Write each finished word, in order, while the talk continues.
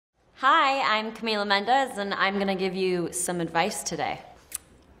Hi, I'm Camila Mendes, and I'm gonna give you some advice today.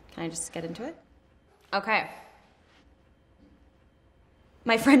 Can I just get into it? Okay.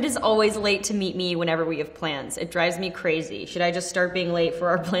 My friend is always late to meet me whenever we have plans. It drives me crazy. Should I just start being late for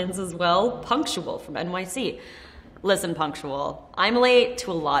our plans as well? Punctual from NYC. Listen, Punctual, I'm late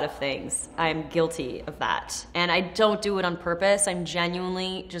to a lot of things. I'm guilty of that. And I don't do it on purpose. I'm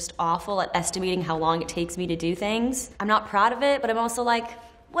genuinely just awful at estimating how long it takes me to do things. I'm not proud of it, but I'm also like,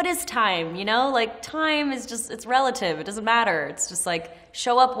 what is time, you know? Like, time is just, it's relative, it doesn't matter. It's just like,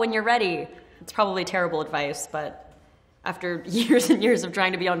 show up when you're ready. It's probably terrible advice, but after years and years of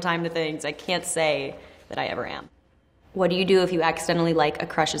trying to be on time to things, I can't say that I ever am. What do you do if you accidentally like a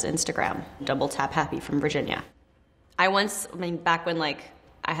crush's Instagram? Double tap happy from Virginia. Back when I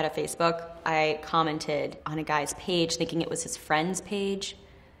had a Facebook, I commented on a guy's page thinking it was his friend's page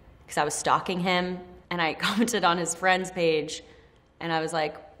because I was stalking him, and I commented on his friend's page and I was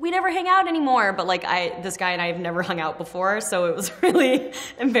like, we never hang out anymore, but this guy and I have never hung out before, so it was really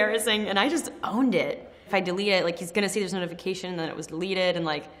embarrassing, and I just owned it. If I delete it, he's gonna see there's a notification and then it was deleted,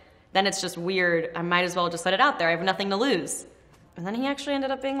 and then it's just weird. I might as well just let it out there. I have nothing to lose. And then he actually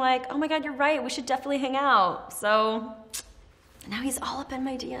ended up being like, oh my God, you're right, we should definitely hang out. So now he's all up in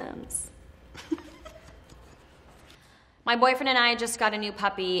my DMs. My boyfriend and I just got a new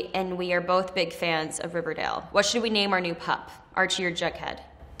puppy, and we are both big fans of Riverdale. What should we name our new pup? Archie or Jughead?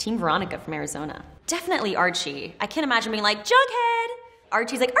 Team Veronica from Arizona. Definitely Archie. I can't imagine being like, Jughead!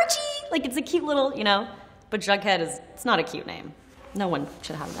 Archie's like, Archie! It's a cute little, but Jughead it's not a cute name. No one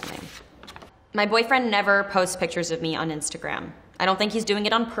should have that name. My boyfriend never posts pictures of me on Instagram. I don't think he's doing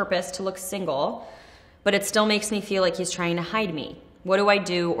it on purpose to look single, but it still makes me feel like he's trying to hide me. What do I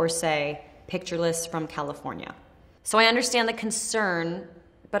do or say? Pictureless from California. So I understand the concern,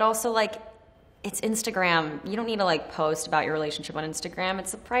 but also it's Instagram. You don't need to post about your relationship on Instagram.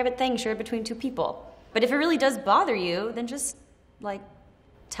 It's a private thing shared between two people. But if it really does bother you, then just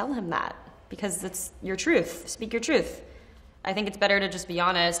tell him that, because it's your truth. Speak your truth. I think it's better to just be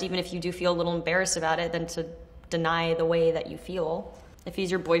honest, even if you do feel a little embarrassed about it, than to deny the way that you feel. If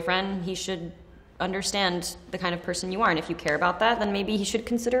he's your boyfriend, he should understand the kind of person you are, and if you care about that, then maybe he should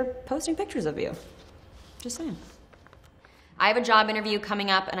consider posting pictures of you. Just saying. I have a job interview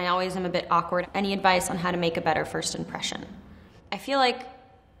coming up, and I always am a bit awkward. Any advice on how to make a better first impression? I feel like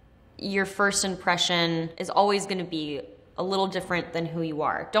your first impression is always gonna be a little different than who you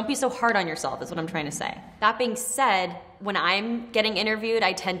are. Don't be so hard on yourself, is what I'm trying to say. That being said, when I'm getting interviewed,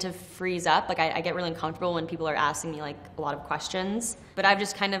 I tend to freeze up. I get really uncomfortable when people are asking me a lot of questions. But I've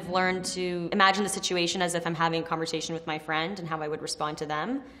just kind of learned to imagine the situation as if I'm having a conversation with my friend and how I would respond to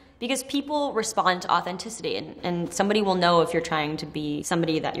them. Because people respond to authenticity, and somebody will know if you're trying to be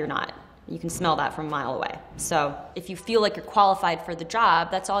somebody that you're not. You can smell that from a mile away. So if you feel like you're qualified for the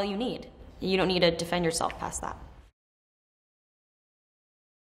job, that's all you need. You don't need to defend yourself past that.